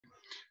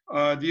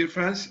Dear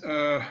friends,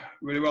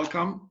 very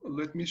welcome.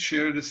 Let me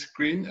share the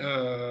screen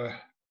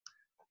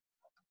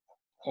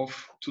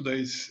of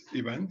today's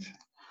event.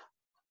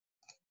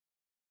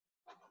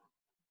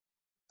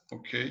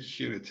 Okay,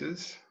 here it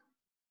is.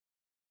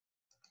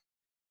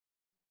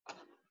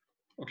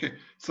 Okay,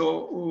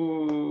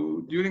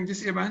 so during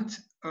this event,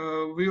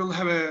 we will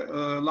have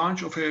a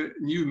launch of a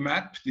new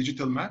map,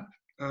 digital map.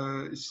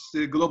 It's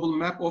the global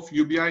map of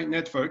UBI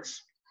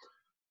networks.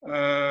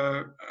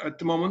 At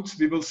the moment,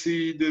 we will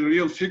see the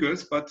real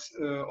figures, but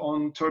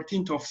on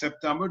 13th of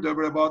September, there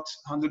were about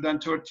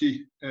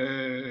 130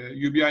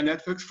 UBI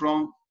networks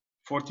from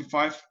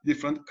 45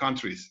 different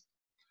countries.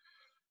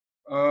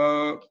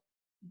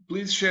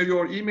 Please share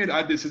your email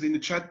addresses in the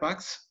chat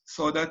box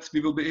so that we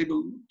will be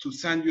able to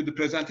send you the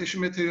presentation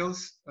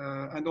materials.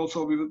 And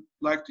also we would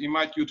like to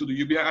invite you to the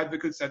UBI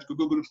advocates at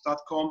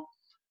googlegroups.com.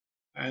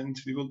 And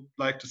we would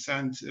like to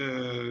send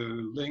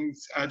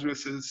links,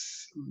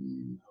 addresses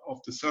of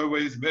the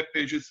surveys, web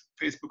pages,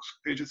 Facebook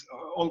pages,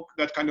 all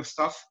that kind of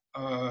stuff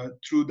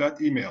through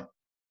that email.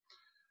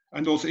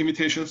 And also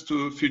invitations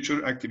to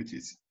future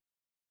activities.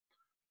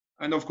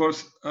 And of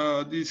course,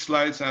 these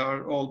slides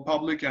are all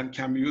public and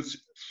can be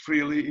used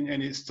freely in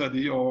any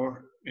study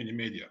or any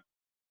media.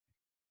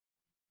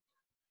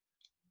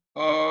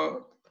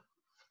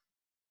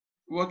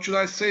 What should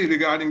I say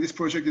regarding this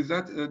project is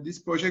that this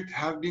project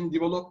has been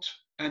developed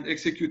and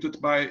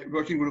executed by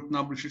working group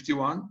number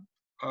 51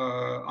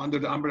 under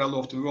the umbrella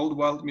of the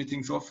worldwide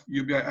meetings of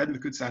UBI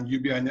advocates and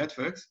UBI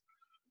networks.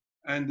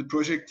 And the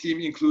project team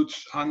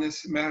includes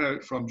Hannes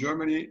Mehrer from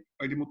Germany,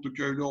 Ali Mutlu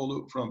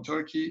Köylüoğlu from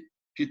Turkey,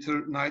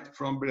 Peter Knight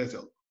from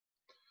Brazil.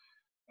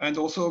 And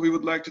also we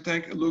would like to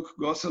thank Luc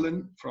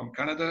Gosselin from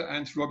Canada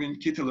and Robin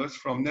Kittelers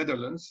from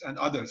Netherlands and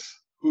others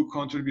who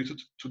contributed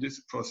to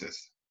this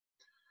process.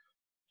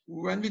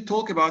 When we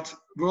talk about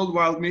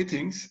worldwide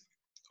meetings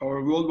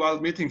or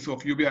worldwide meetings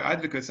of UBI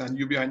advocates and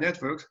UBI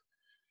networks,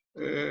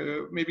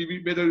 maybe we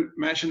better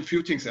mention a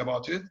few things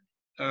about it.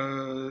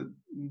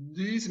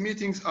 These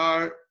meetings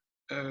are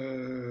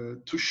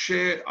to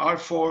share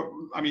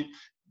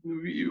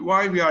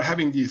why we are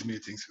having these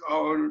meetings.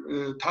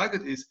 Our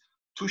target is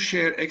to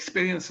share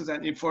experiences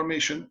and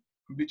information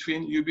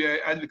between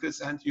UBI advocates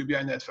and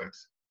UBI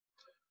networks.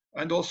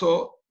 And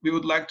also, we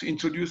would like to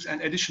introduce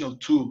an additional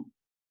tool,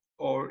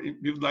 or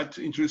we would like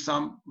to introduce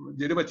some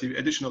derivative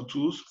additional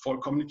tools for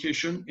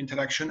communication,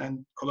 interaction,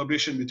 and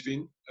collaboration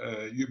between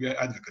UBI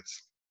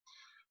advocates.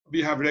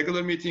 We have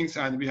regular meetings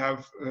and we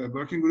have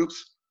working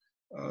groups.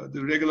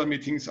 The regular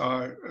meetings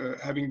are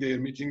having their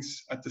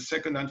meetings at the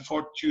second and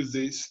fourth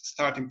Tuesdays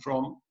starting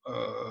from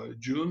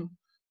June,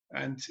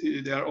 and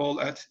they are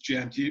all at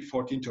GMT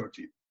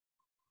 14:30.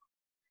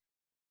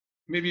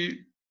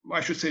 Maybe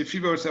I should say a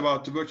few words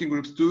about the working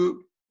groups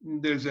too.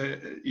 There's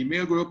an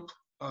email group.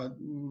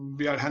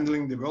 We are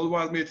handling the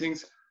worldwide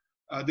meetings.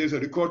 There's a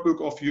record book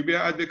of UBI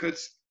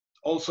advocates.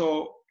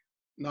 Also,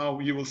 now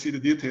you will see the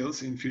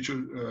details in future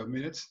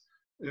minutes.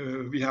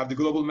 We have the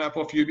global map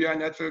of UBI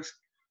networks.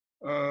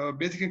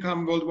 Basic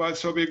Income Worldwide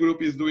Survey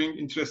Group is doing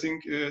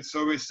interesting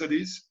survey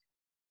studies.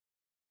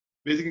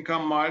 Basic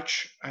Income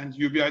March and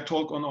UBI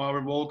Talk on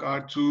Our Walk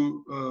are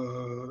two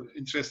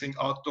interesting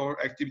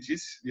outdoor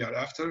activities we are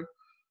after.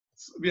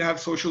 We have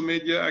social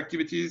media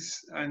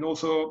activities, and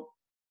also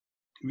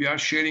we are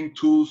sharing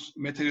tools,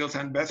 materials,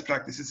 and best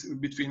practices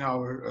between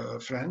our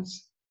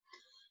friends.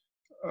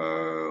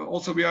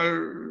 Also, we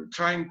are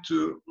trying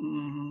to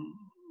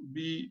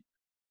be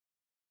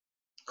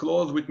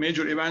close with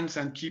major events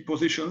and key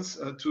positions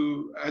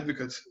to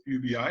advocate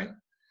UBI.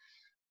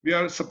 We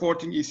are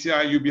supporting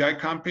ECI UBI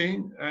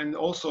campaign, and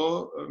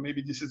also,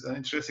 maybe this is an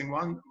interesting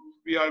one,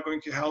 we are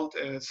going to hold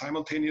a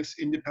simultaneous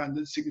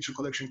independent signature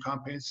collection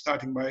campaign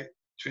starting by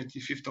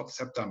 25th of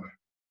September.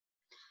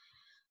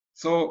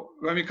 So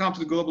when we come to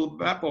the global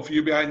map of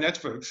UBI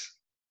networks,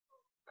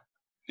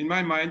 in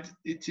my mind,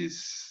 it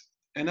is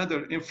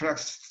another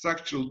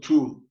infrastructural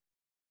tool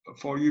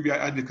for UBI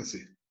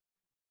advocacy,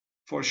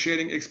 for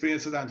sharing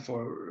experiences and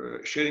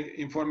for sharing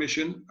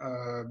information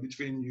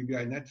between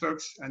UBI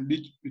networks and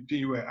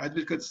between UBI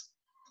advocates,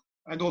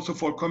 and also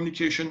for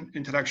communication,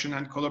 interaction,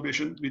 and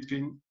collaboration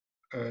between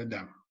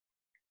them.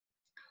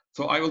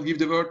 So I will give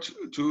the word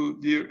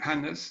to dear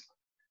Hannes.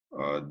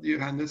 Dear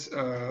Hannes,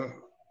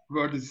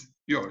 word is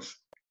yours.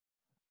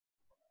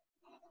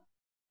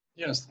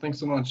 Yes, thanks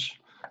so much.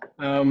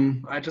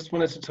 I just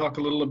wanted to talk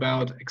a little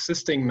about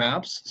existing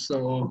maps.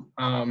 So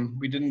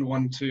we didn't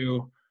want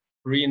to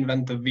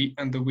reinvent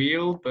the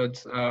wheel,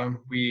 but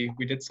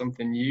we did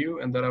something new,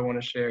 and that I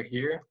want to share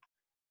here.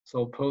 So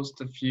I'll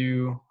post a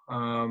few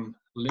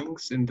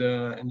links in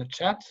the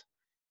chat,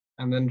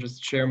 and then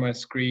just share my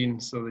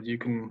screen so that you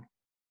can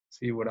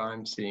see what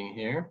I'm seeing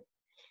here.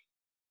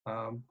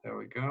 There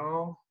we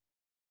go,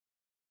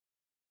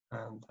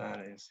 and that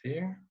is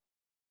here.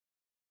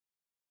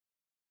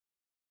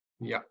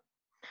 Yeah.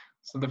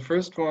 So the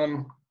first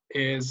one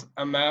is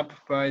a map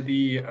by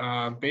the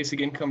Basic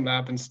Income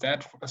Lab in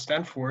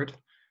Stanford,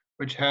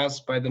 which has,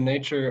 by the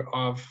nature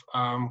of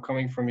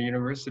coming from a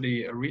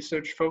university, a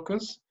research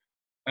focus.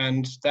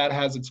 And that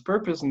has its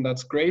purpose, and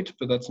that's great,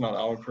 but that's not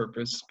our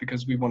purpose,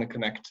 because we want to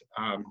connect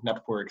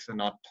networks and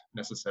not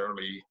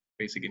necessarily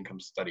basic income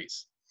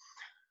studies.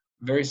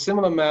 Very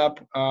similar map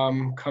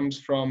comes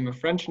from a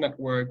French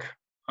network,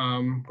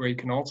 where you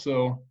can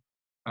also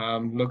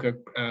look at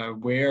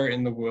where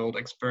in the world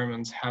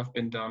experiments have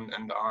been done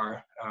and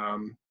are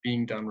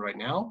being done right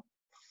now.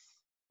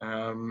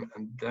 And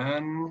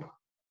then,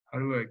 how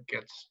do I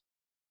get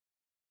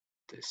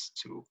this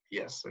to,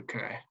 yes,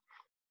 okay.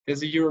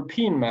 There's a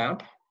European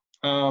map,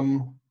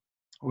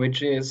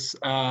 which is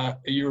a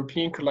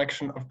European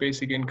collection of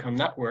basic income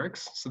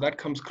networks. So that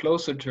comes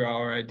closer to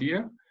our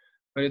idea,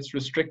 but it's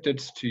restricted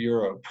to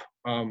Europe.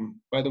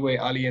 By the way,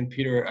 Ali and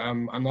Peter,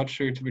 I'm not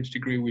sure to which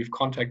degree we've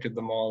contacted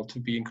them all to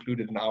be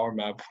included in our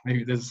map.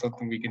 Maybe this is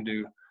something we can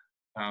do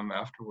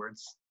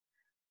afterwards.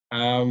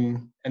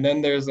 And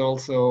then there's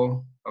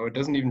also, oh, it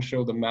doesn't even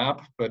show the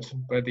map, but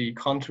by the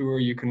contour,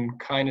 you can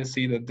kind of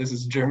see that this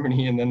is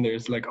Germany, and then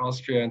there's like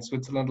Austria and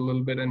Switzerland a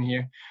little bit in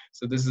here.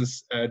 So this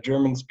is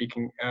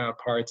German-speaking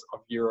parts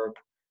of Europe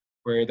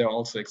where there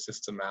also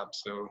exists a map.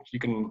 So you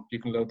can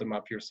load them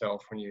up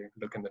yourself when you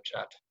look in the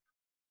chat.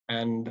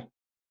 And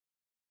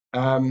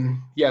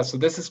yeah, so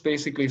this is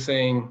basically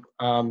saying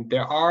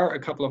there are a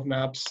couple of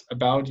maps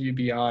about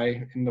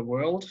UBI in the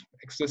world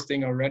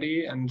existing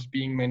already and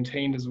being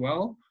maintained as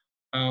well.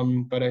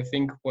 But I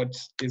think what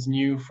is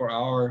new for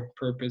our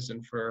purpose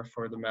and for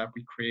the map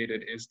we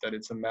created is that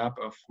it's a map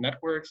of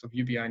networks, of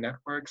UBI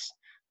networks,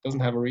 doesn't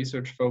have a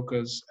research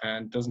focus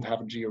and doesn't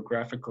have a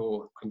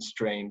geographical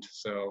constraint.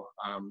 So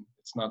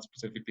it's not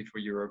specifically for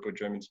Europe or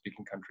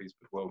German-speaking countries,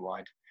 but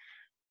worldwide.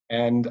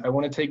 And I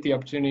want to take the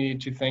opportunity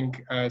to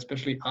thank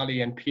especially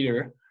Ali and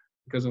Peter,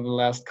 because over the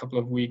last couple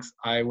of weeks,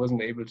 I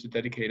wasn't able to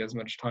dedicate as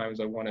much time as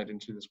I wanted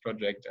into this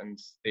project, and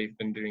they've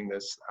been doing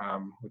this,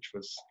 which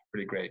was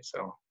pretty great.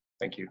 So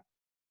thank you.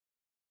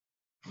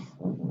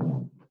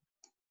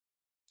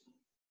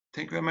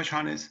 Thank you very much,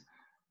 Hannes.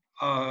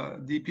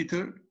 Dear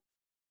Peter,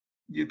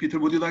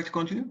 would you like to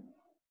continue?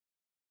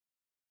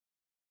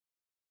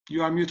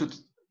 You are muted,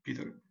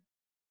 Peter.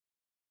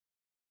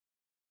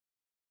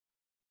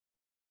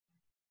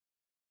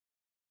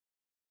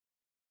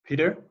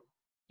 Peter,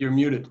 you're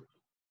muted.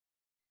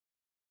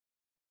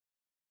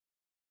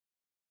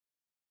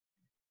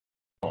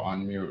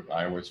 Unmute.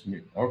 I was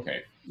mute.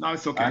 Okay. Now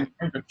it's okay. I'm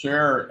going to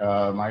share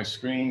my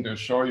screen to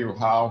show you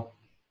how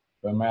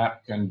the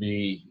map can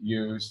be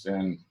used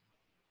and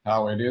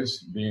how it is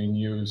being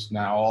used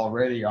now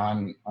already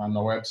on the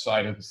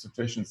website of the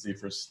Sufficiency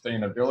for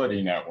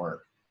Sustainability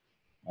Network.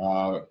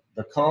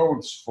 The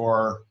codes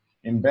for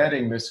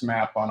embedding this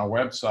map on a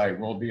website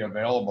will be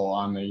available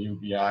on the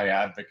UBI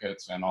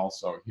advocates, and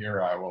also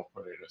here I will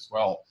put it as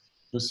well.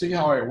 To see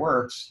how it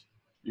works,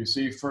 you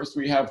see first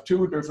we have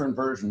two different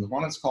versions.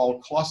 One is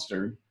called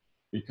clustered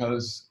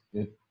because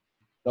it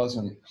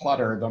doesn't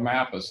clutter the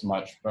map as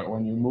much, but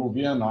when you move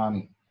in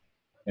on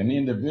an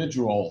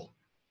individual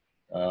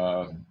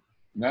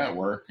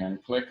network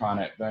and click on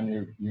it,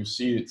 then you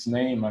see its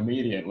name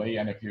immediately,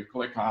 and if you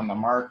click on the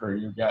marker,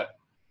 you get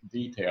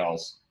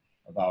details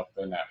about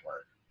the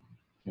network.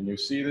 Can you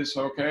see this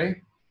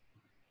okay?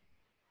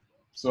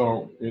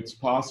 So it's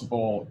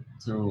possible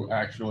to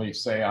actually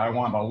say, I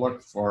want to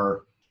look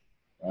for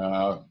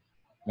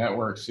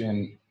networks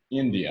in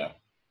India.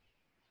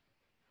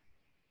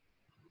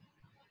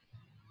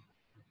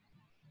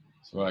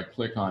 So I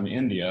click on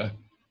India,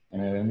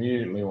 and it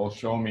immediately will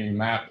show me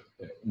map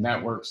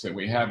networks that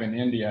we have in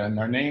India, and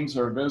their names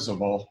are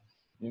visible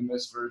in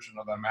this version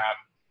of the map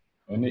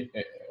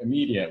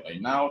immediately.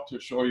 Now to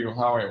show you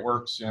how it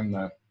works and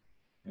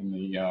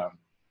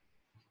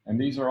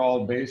these are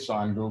all based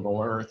on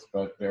Google Earth,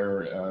 but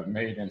they're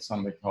made in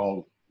something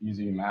called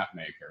Easy Map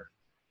Maker.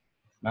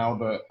 Now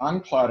the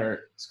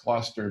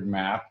uncluttered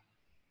map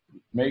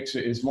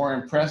is more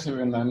impressive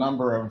in the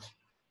number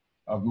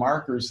of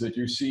markers that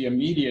you see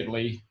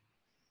immediately.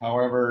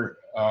 However,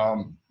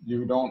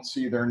 you don't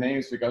see their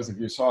names, because if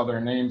you saw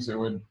their names, it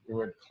would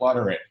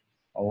clutter it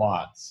a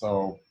lot.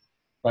 So,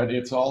 but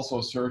it's also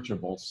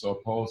searchable.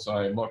 Suppose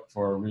I look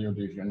for Rio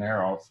de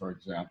Janeiro, for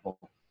example.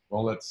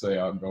 Well, let's say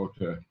I'll go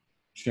to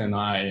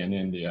Chennai in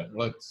India.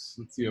 Let's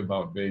see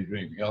about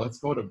Beijing. Yeah, let's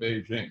go to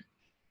Beijing.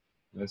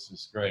 This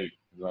is great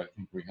because I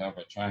think we have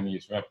a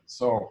Chinese rep.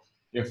 So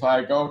if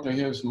I go to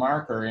his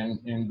marker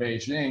in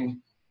Beijing,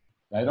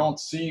 I don't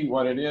see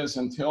what it is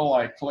until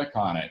I click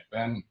on it.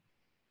 Then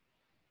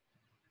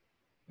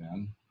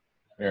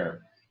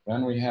there.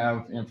 Then we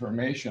have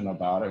information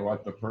about it,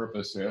 what the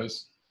purpose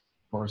is,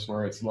 of course,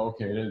 where it's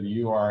located,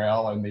 the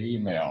URL, and the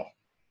email.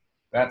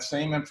 That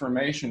same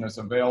information is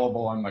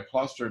available in the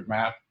clustered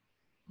map,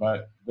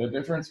 but the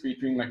difference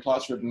between the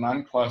clustered and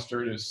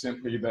unclustered is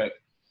simply that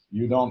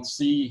you don't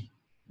see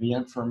the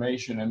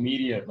information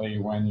immediately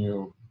when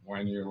you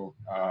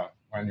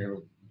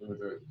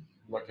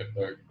look at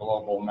the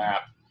global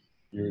map.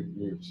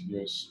 You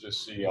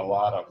just see a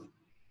lot of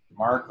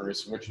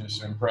markers, which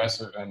is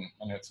impressive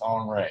in its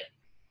own right.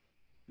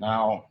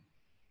 Now,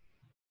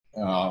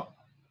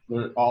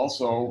 there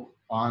also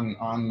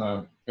on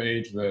the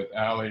page that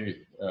Ali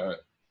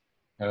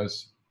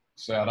has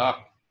set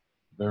up.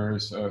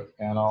 There's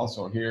and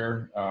also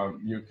here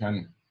you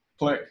can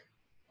click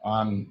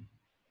on,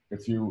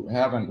 if you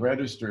haven't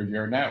registered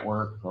your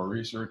network or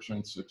research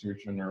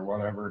institution or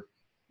whatever,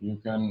 you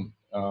can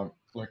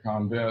click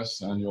on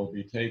this and you'll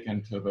be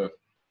taken to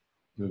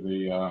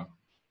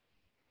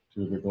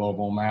the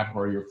global map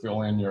where you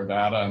fill in your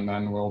data, and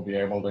then we'll be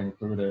able to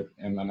include it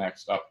in the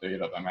next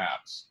update of the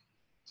maps.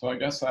 So I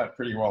guess that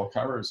pretty well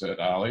covers it,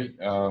 Ali.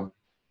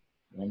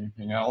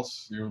 Anything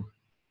else you?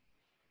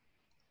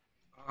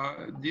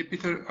 Dear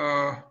Peter,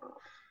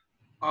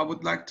 I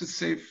would like to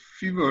say a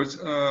few words.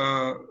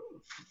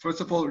 First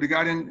of all,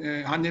 regarding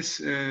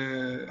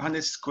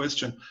Hannes'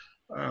 question,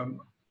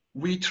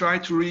 we try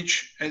to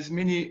reach as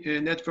many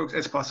networks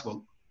as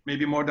possible,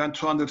 maybe more than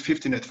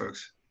 250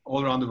 networks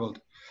all around the world.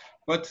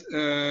 But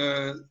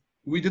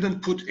we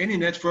didn't put any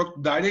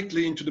network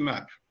directly into the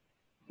map.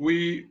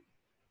 We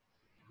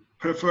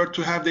prefer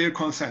to have their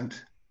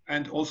consent,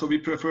 and also we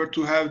prefer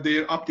to have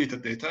their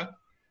updated data.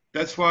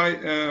 That's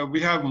why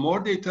we have more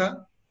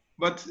data,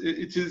 but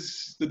it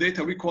is the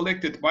data we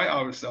collected by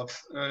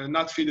ourselves,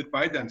 not fed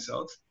by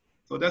themselves.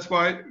 So that's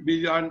why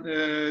we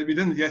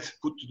didn't yet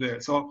put there.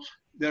 So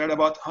there are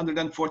about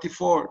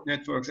 144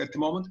 networks at the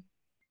moment,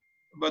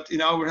 but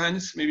in our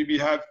hands, maybe we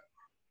have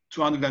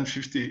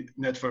 250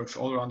 networks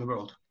all around the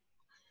world.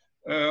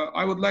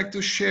 I would like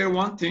to share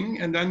one thing,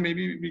 and then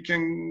maybe we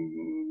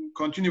can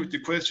continue with the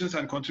questions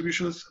and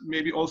contributions.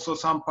 Maybe also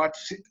some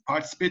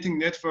participating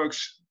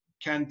networks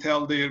can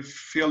tell their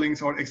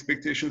feelings or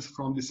expectations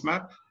from this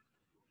map.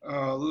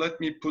 Let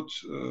me put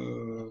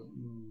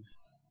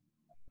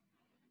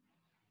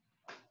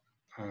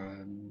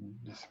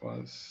this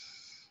was.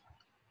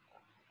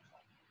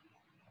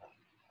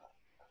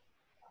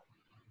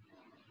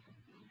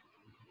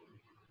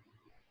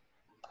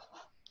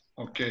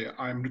 Okay,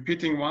 I'm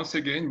repeating once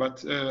again,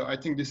 but I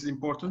think this is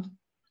important.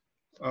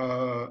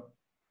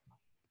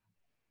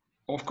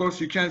 Of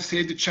course, you can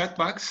say the chat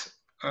box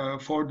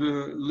for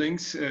the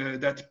links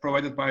that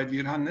provided by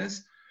dear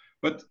Hannes,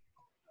 but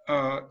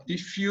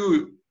if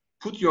you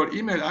put your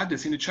email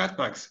address in the chat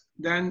box,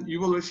 then you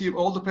will receive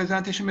all the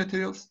presentation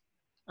materials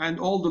and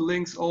all the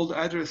links, all the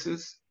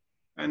addresses,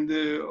 and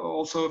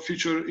also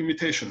future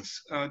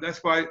invitations.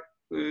 That's why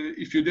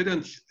if you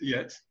didn't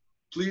yet,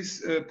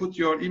 please put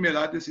your email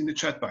address in the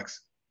chat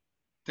box.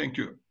 Thank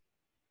you.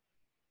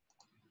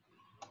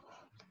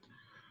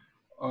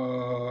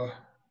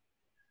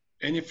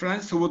 Any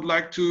friends who would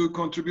like to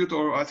contribute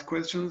or ask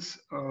questions?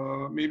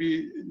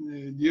 Maybe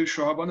dear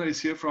Shohabana is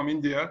here from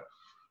India.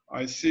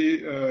 I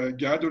see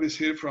Gerdur is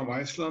here from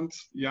Iceland,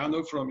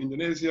 Yano from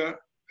Indonesia,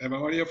 Eva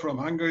Maria from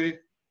Hungary,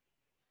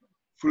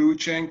 Fu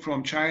Cheng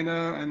from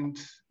China, and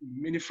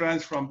many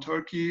friends from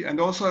Turkey, and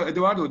also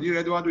Eduardo. Dear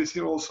Eduardo is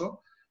here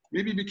also.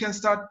 Maybe we can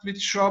start with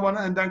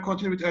Shohabana and then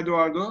continue with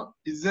Eduardo.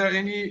 Is there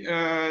any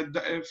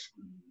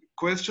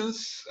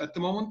questions at the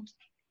moment?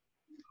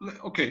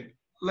 Okay,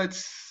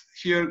 let's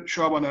hear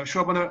Shohabana.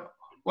 Shohabana,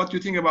 what do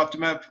you think about the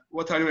map?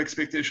 What are your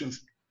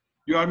expectations?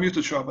 You are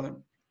muted, Shohabana.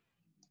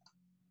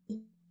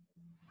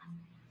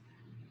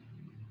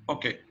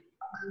 Okay.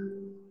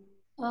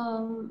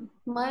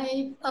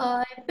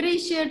 I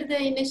appreciate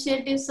the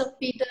initiatives of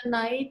Peter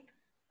Knight,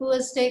 who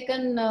has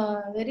taken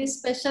very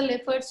special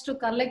efforts to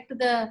collect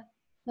the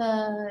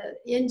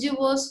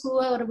NGOs who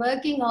are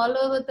working all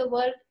over the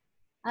world,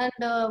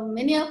 and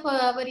many of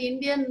our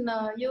Indian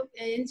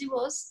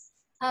NGOs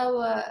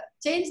have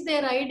changed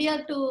their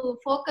idea to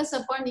focus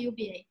upon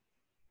UBI.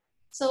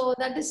 So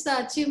that is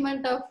the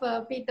achievement of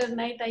Peter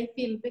Knight, I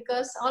feel,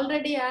 because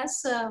already,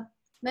 as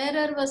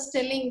Merer was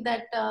telling,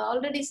 that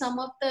already some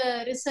of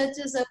the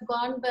researchers have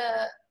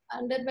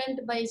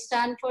underwent by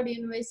Stanford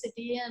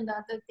University and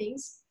other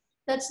things.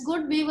 That's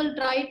good. We will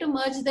try to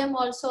merge them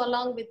also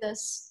along with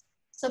us.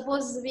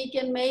 Suppose we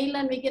can mail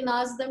and we can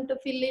ask them to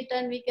fill it,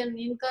 and we can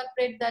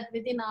incorporate that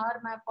within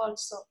our map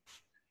also.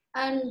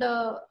 And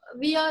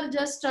we are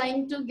just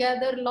trying to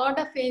gather a lot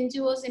of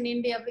NGOs in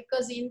India,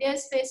 because India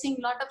is facing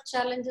a lot of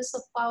challenges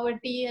of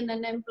poverty and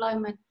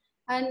unemployment.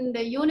 And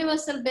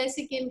universal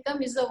basic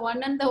income is the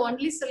one and the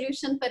only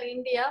solution for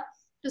India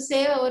to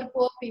save our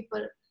poor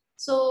people.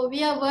 So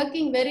we are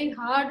working very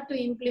hard to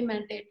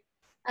implement it.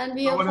 And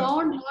we have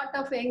found a lot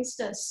of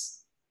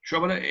youngsters.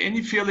 Shohabana,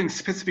 any feelings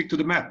specific to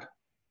the map?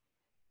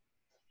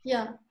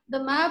 Yeah,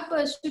 the map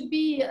should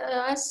be,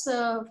 as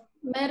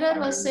Merer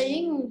was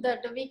saying,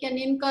 that we can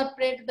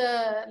incorporate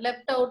the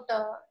left out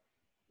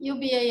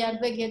UBI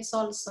advocates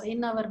also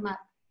in our map.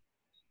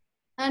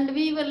 And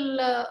we will,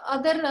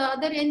 other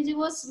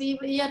NGOs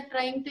we are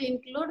trying to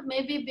include.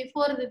 Maybe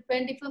before the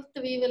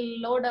 25th, we will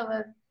load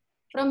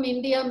from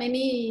India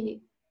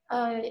many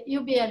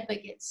UBI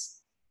advocates.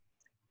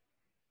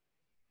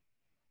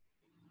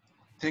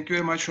 Thank you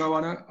very much,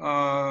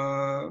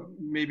 Shohabana.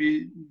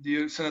 Maybe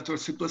dear Senator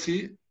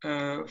Suplicy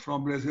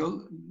from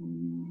Brazil.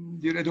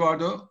 Dear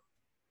Eduardo.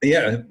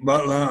 Yeah,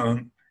 well,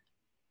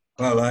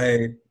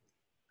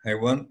 I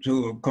want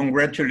to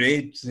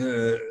congratulate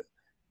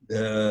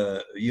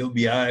the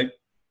UBI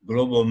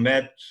Global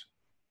Met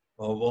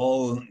of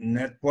all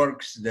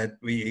networks that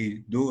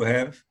we do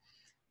have.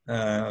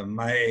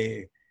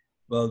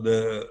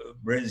 The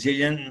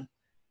Brazilian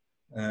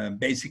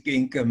Basic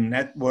Income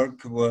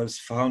Network was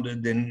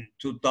founded in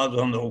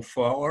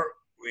 2004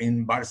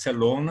 in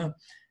Barcelona,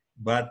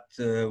 but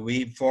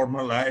we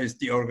formalized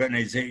the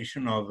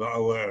organization of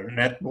our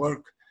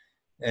network,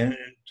 and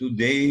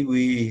today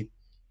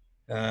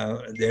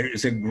there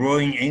is a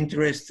growing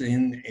interest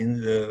in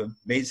the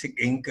basic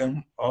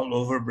income all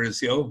over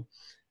Brazil.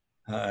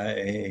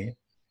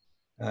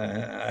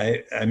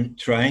 I'm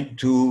trying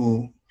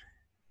to,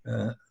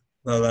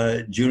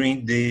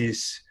 during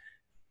this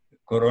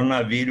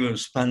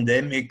coronavirus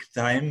pandemic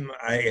time,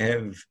 I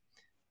have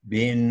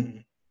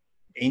been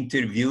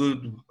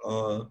interviewed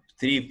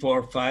 3,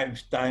 4,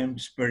 5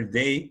 times per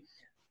day,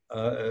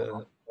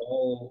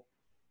 all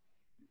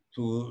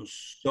to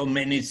so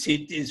many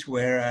cities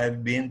where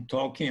I've been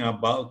talking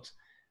about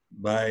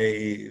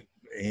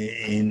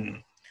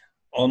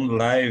on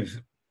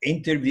live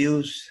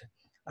interviews.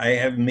 I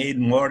have made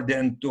more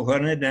than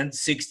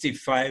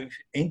 265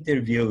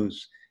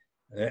 interviews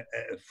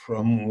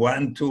from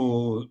 1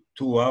 to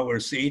 2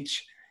 hours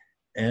each.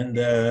 And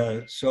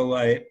so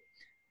I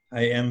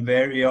am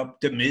very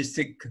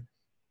optimistic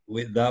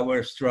with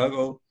our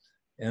struggle,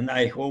 and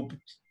I hope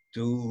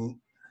to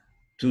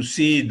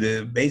see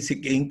the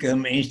basic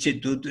income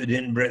instituted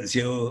in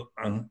Brazil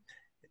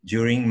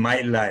during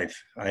my life.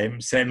 I am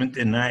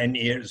 79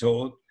 years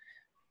old.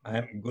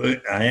 I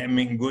am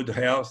in good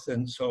health,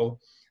 and so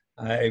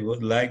I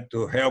would like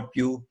to help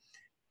you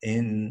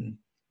in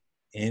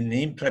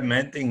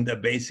implementing the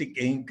basic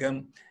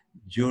income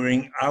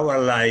during our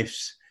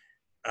lives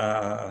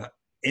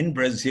in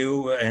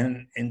Brazil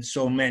and in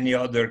so many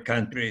other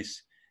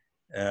countries.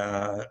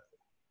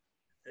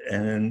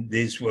 And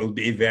this will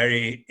be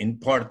very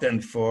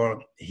important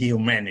for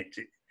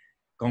humanity.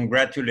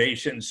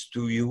 Congratulations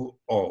to you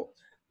all.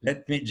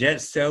 Let me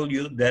just tell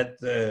you that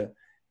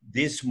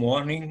this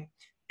morning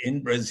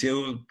in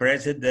Brazil,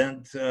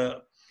 President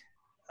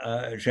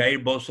Jair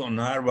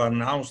Bolsonaro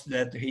announced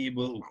that he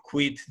will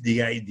quit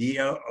the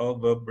idea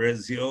of a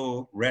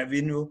Brazil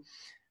revenue.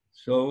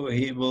 So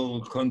he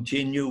will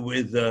continue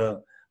with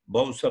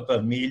Bolsa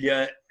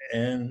Família,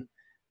 and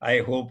I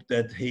hope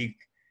that he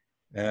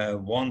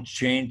won't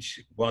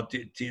change what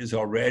it is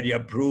already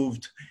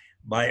approved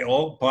by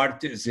all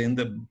parties in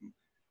the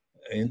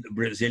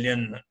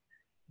Brazilian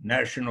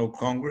National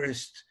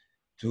Congress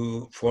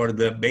for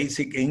the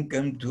basic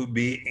income to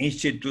be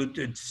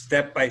instituted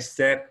step by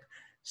step,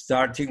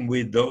 starting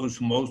with those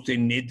most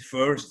in need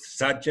first,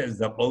 such as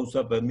the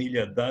Bolsa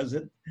Família does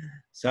it,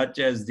 such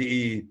as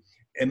the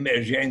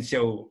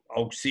Emergencial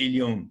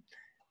Auxílio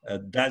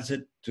does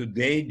it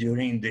today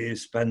during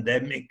this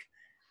pandemic,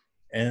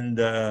 and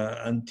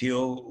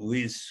until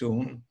we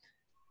soon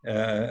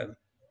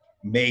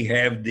may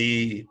have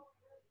the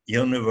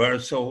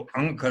universal,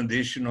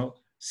 unconditional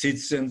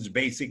citizens'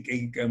 basic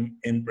income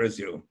in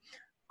Brazil.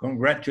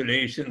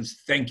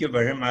 Congratulations. Thank you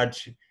very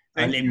much.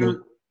 Thank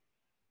you.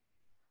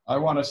 I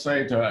want to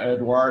say to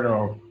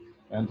Eduardo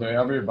and to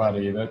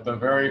everybody that the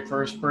very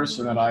first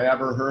person that I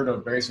ever heard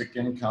of basic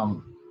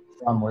income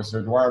from was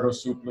Eduardo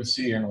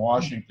Suplicy in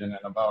Washington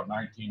in about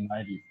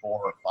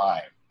 1994 or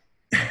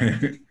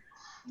 5.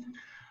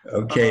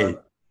 Okay.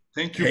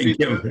 Thank you,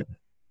 Peter.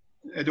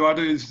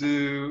 Eduardo is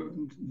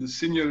the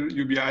senior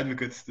UBI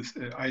advocate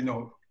I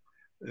know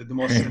the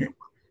most.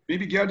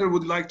 Maybe Gerda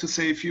would like to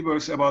say a few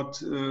words about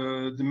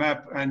the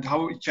map and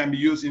how it can be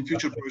used in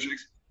future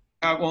projects.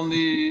 We have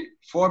only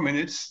 4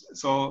 minutes,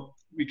 so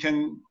we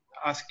can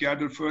ask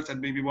Gerda first and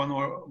maybe one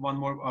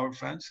more of our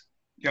friends.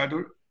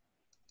 Gerda?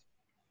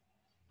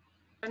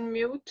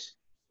 Unmute.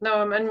 No,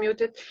 I'm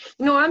unmuted.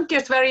 No, I'm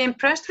just very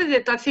impressed with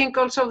it. I think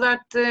also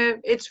that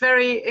it's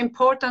very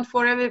important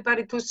for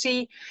everybody to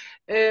see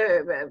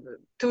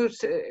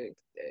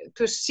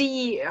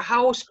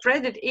how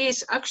spread it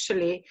is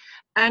actually,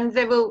 and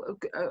they will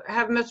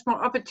have much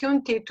more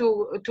opportunity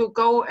to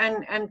go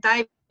and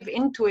dive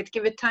into it,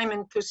 give it time,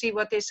 and to see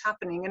what is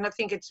happening. And I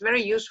think it's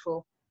very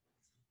useful.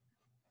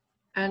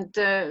 And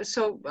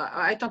so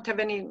I don't have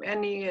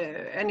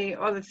any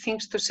other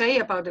things to say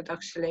about it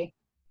actually.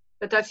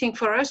 But I think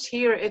for us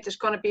here, it is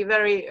going to be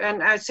very,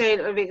 and I say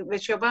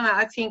with Giovanna,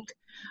 I think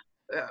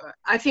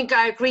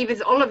I agree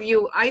with all of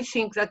you. I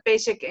think that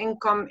basic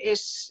income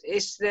is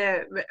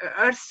the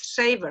earth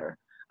saver.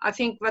 I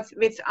think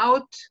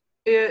without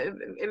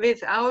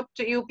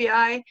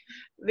UBI,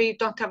 we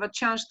don't have a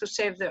chance to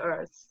save the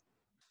earth.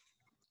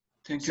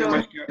 Thank you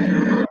very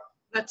much.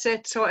 That's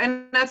it. So,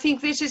 and I think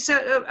this is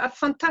a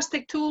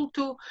fantastic tool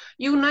to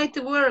unite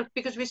the world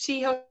because we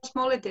see how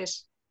small it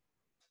is.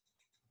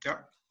 Yeah.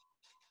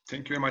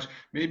 Thank you very much.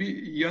 Maybe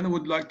Yano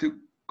would like to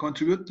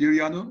contribute. Dear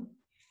Yano,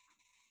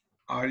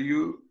 are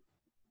you?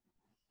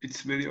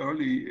 It's very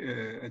early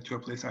at your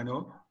place, I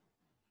know.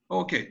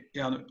 Okay,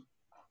 Yano.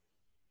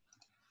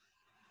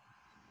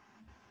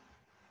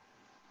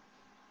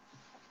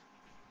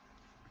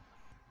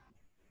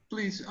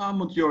 Please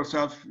unmute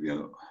yourself,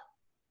 Yano.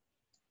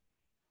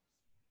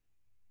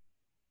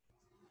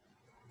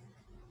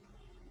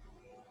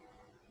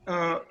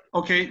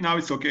 Okay, now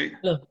it's okay.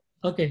 Hello.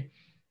 Okay.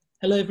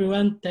 Hello,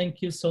 everyone.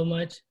 Thank you so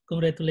much.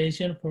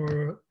 Congratulations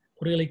for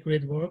really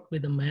great work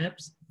with the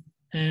maps.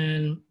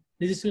 And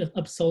this is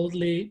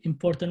absolutely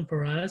important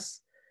for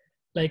us.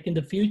 Like in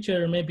the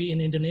future, maybe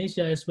in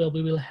Indonesia as well,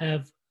 we will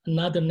have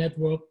another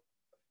network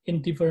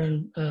in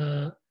different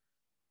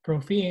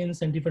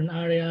province and different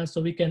areas. So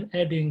we can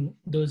adding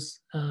those,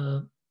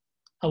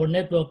 our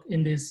network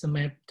in this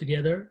map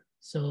together.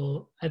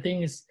 So I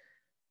think it's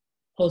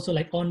also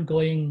like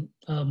ongoing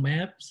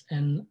maps,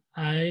 and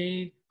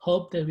I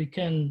hope that we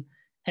can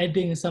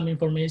adding some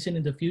information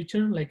in the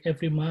future, like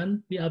every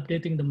month we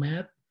updating the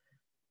map,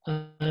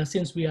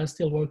 since we are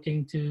still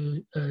working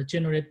to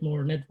generate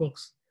more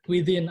networks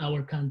within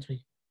our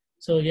country.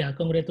 So yeah,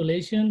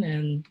 congratulations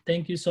and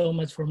thank you so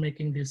much for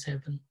making this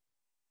happen.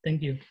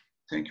 Thank you.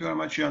 Thank you very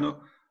much, Jano.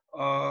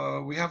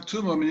 We have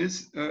 2 more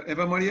minutes.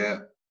 Eva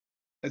Maria,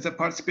 as a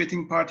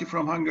participating party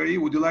from Hungary,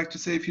 would you like to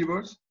say a few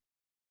words?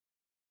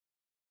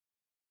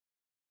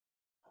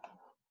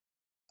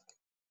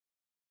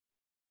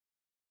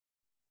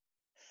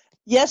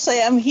 Yes, I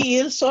am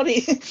here.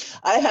 Sorry,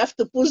 I have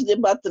to push the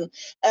button.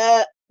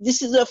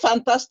 This is a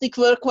fantastic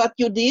work what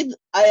you did.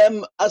 I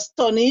am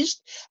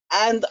astonished,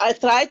 and I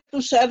tried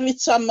to share with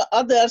some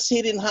others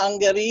here in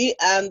Hungary,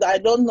 and I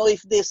don't know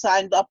if they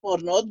signed up or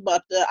not,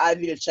 but I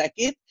will check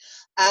it.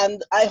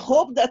 And I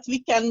hope that we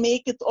can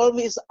make it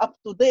always up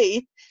to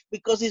date,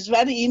 because it's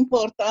very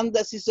important.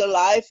 This is a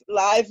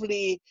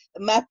lively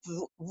map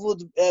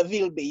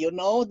will be, you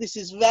know, this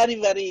is very,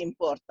 very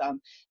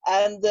important.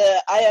 And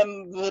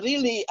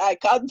I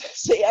can't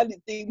say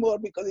anything more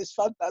because it's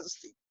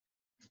fantastic.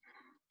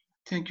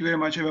 Thank you very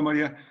much, Eva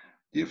Maria.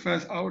 Dear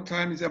friends, our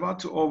time is about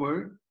to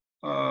over.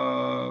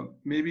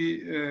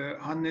 Maybe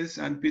Hannes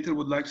and Peter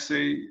would like to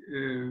say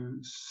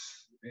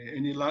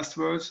any last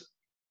words?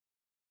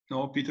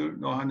 No, Peter,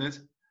 no,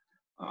 Hannes.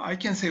 I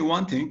can say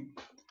one thing.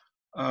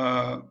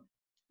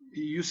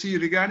 You see,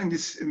 regarding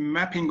this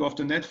mapping of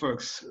the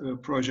networks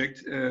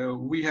project,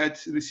 we had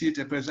received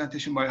a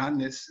presentation by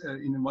Hannes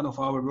in one of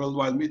our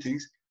worldwide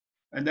meetings.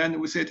 And then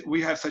we said,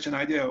 we have such an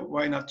idea,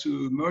 why not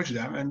to merge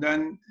them? And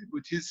then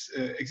with his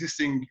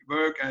existing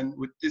work and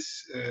with this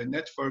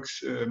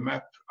networks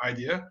map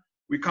idea,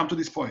 we come to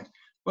this point.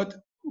 But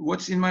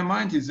what's in my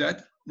mind is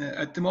that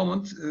at the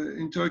moment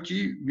in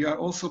Turkey, we are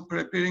also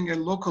preparing a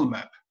local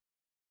map.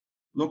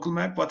 Local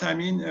map, what I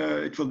mean,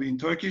 it will be in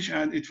Turkish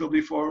and it will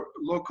be for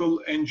local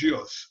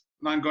NGOs,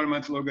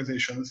 non-governmental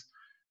organizations,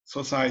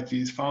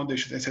 societies,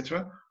 foundations,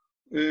 etc.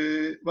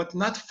 But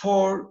not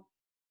for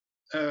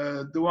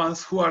the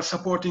ones who are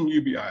supporting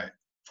UBI,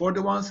 for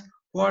the ones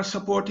who are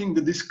supporting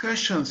the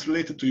discussions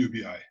related to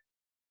UBI.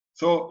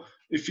 So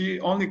if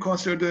we only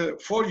consider the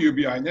 4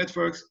 UBI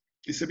networks,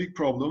 it's a big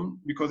problem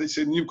because it's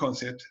a new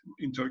concept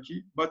in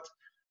Turkey. But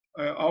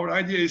our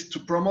idea is to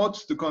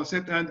promote the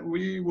concept, and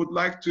we would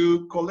like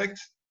to collect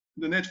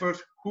the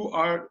networks who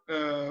are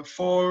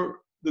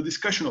for the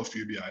discussion of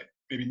UBI,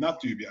 maybe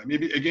not UBI,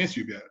 maybe against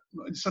UBI.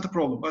 It's not a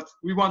problem, but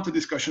we want the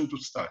discussion to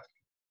start.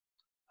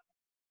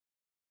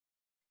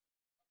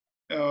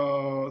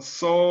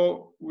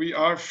 So we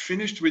are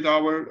finished with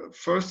our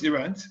first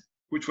event,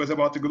 which was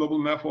about the global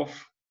map of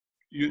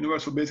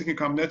universal basic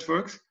income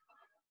networks.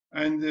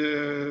 And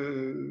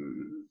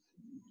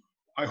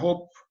I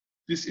hope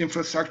this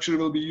infrastructure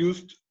will be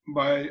used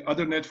by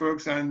other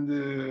networks, and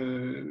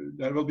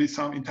there will be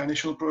some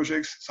international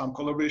projects, some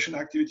collaboration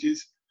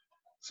activities,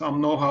 some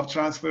know-how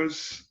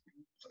transfers.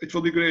 It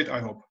will be great, I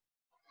hope.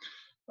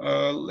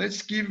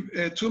 Let's give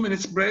a 2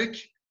 minutes break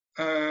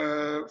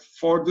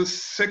for the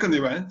second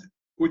event,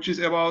 which is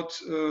about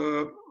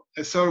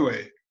a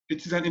survey.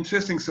 It is an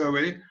interesting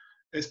survey,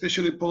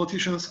 especially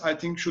politicians, I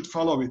think, should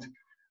follow it.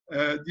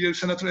 Dear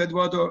Senator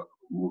Eduardo,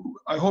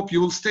 I hope you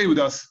will stay with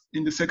us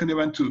in the second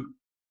event too.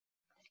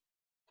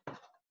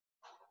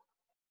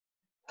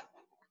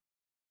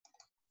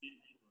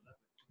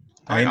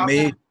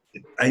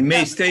 I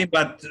may stay,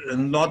 but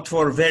not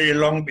for very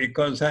long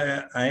because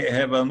I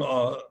have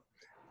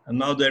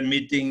another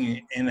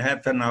meeting in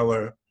half an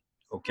hour.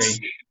 Okay.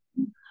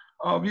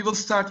 We will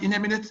start in a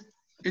minute.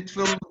 It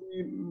will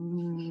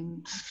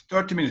be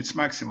 30 minutes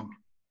maximum.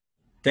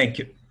 Thank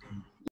you.